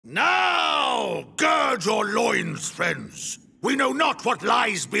Now, gird your loins, friends. We know not what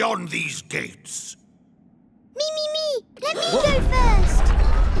lies beyond these gates. Me. Let me go first.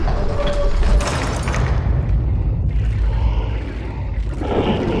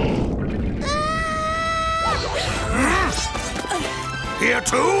 Here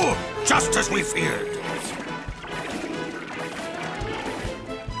too, just as we feared.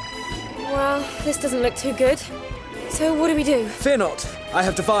 Well, this doesn't look too good. So what do we do? Fear not. I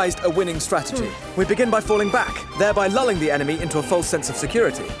have devised a winning strategy. We begin by falling back, thereby lulling the enemy into a false sense of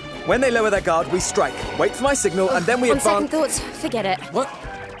security. When they lower their guard, we strike. Wait for my signal, and then we On advance... second thoughts, forget it. What?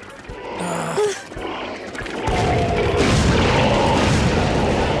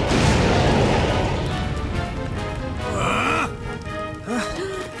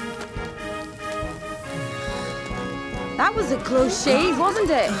 That was a close shave, wasn't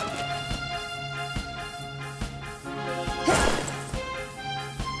it?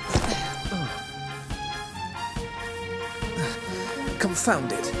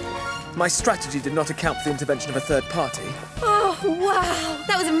 Confounded. My strategy did not account for the intervention of a third party. Oh, wow!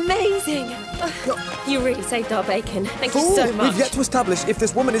 That was amazing! You really saved our bacon. Thank you so much. We've yet to establish if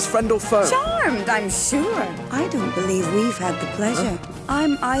this woman is friend or foe. Charmed, I'm sure. I don't believe we've had the pleasure.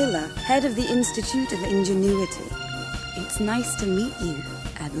 I'm Isla, head of the Institute of Ingenuity. It's nice to meet you,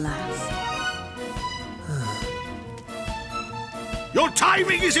 at last. Your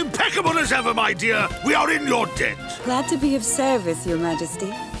timing is impeccable as ever, my dear. We are in your debt. Glad to be of service, Your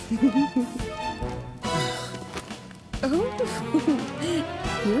Majesty. Oh,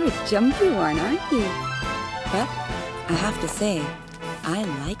 you're a jumpy one, aren't you? Well, I have to say, I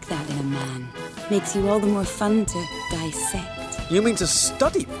like that in a man. Makes you all the more fun to dissect. You mean to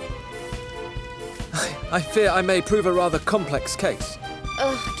study me? I fear I may prove a rather complex case.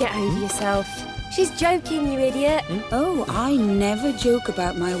 Oh, get over yourself. She's joking, you idiot. Oh, I never joke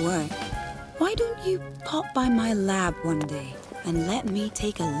about my work. Why don't you pop by my lab one day and let me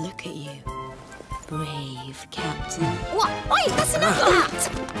take a look at you? Brave Captain. What? Oi, that's enough of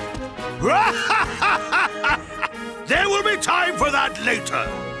that! There will be time for that later.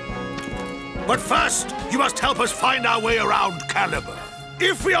 But first, you must help us find our way around Caliber.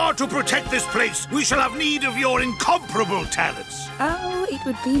 If we are to protect this place, we shall have need of your incomparable talents. Oh, it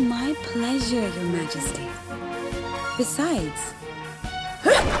would be my pleasure, Your Majesty. Besides...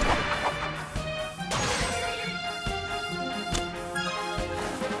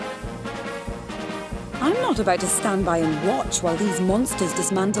 I'm not about to stand by and watch while these monsters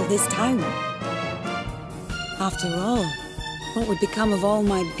dismantle this town. After all, what would become of all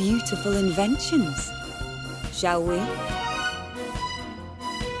my beautiful inventions? Shall we?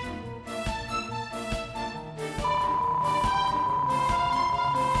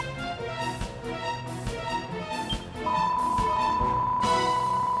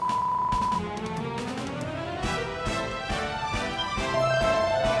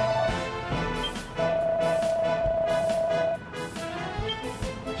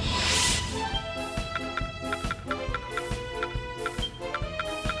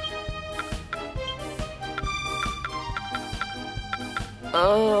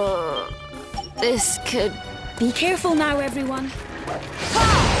 Oh, this could... Be careful now, everyone.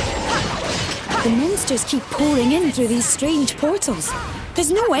 The monsters keep pouring in through these strange portals. There's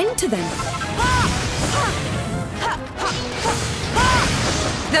no end to them.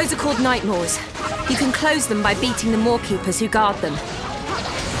 Those are called night maws. You can close them by beating the moorkeepers who guard them.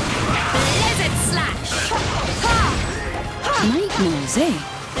 Blizzard slash! Night maws, eh?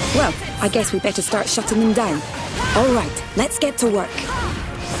 Well, I guess we better start shutting them down. All right, let's get to work.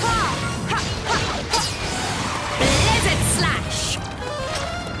 Blizzard slash!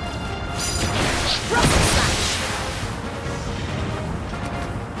 Frost slash!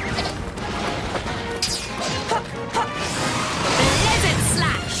 Blizzard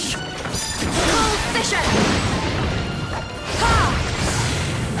slash! Cold fission!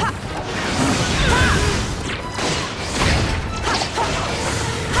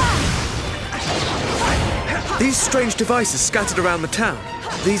 These strange devices scattered around the town.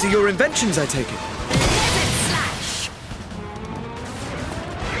 These are your inventions, I take it. Blizzard slash!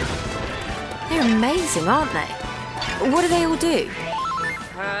 They're amazing, aren't they? What do they all do?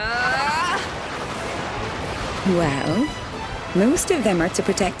 Well, most of them are to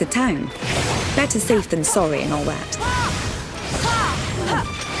protect the town. Better safe than sorry and all that.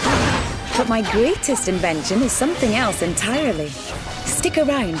 But my greatest invention is something else entirely. Stick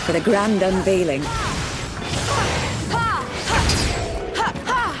around for the grand unveiling.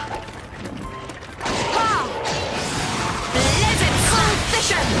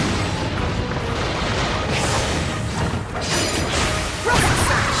 Frost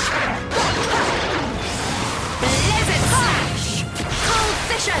slash!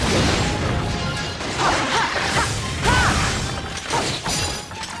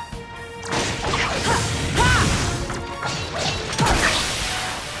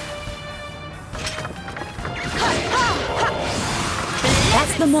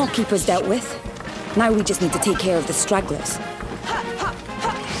 The mall keeper's dealt with. Now we just need to take care of the stragglers.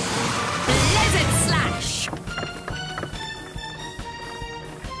 Lizard slash!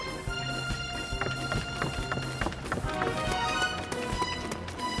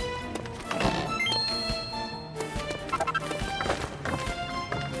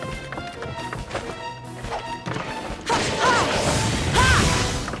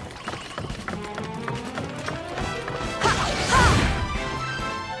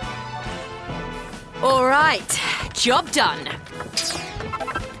 All right, job done.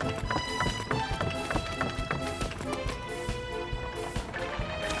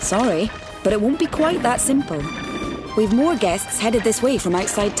 Sorry, but it won't be quite that simple. We've more guests headed this way from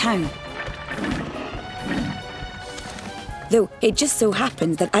outside town. Though it just so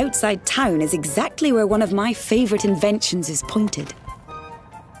happens that outside town is exactly where one of my favourite inventions is pointed.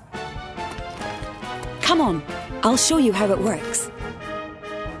 Come on, I'll show you how it works.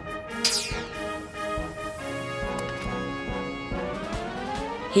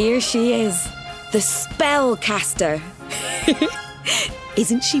 Here she is, the spellcaster.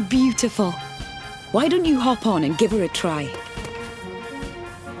 Isn't she beautiful? Why don't you hop on and give her a try?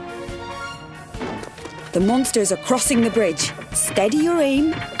 The monsters are crossing the bridge. Steady your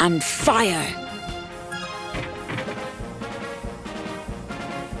aim and fire.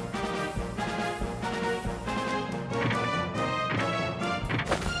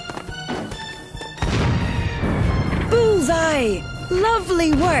 Bullseye!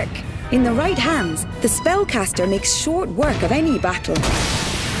 Lovely work! In the right hands, the spellcaster makes short work of any battle.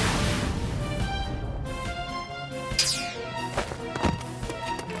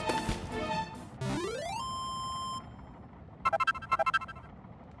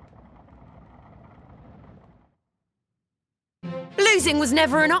 Losing was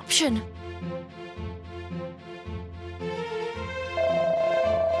never an option.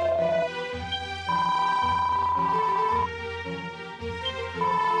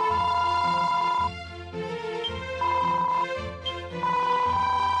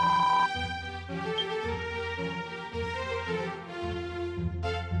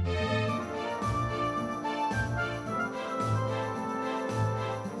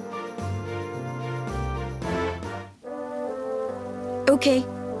 Okay.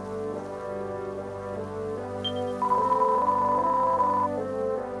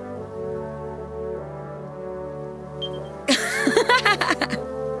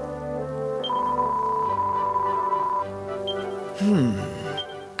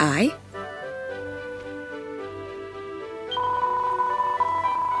 I?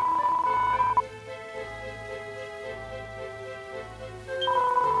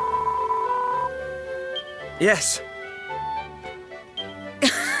 Yes.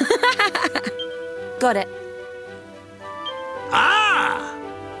 Got it. Ah!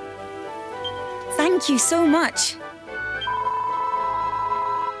 Thank you so much.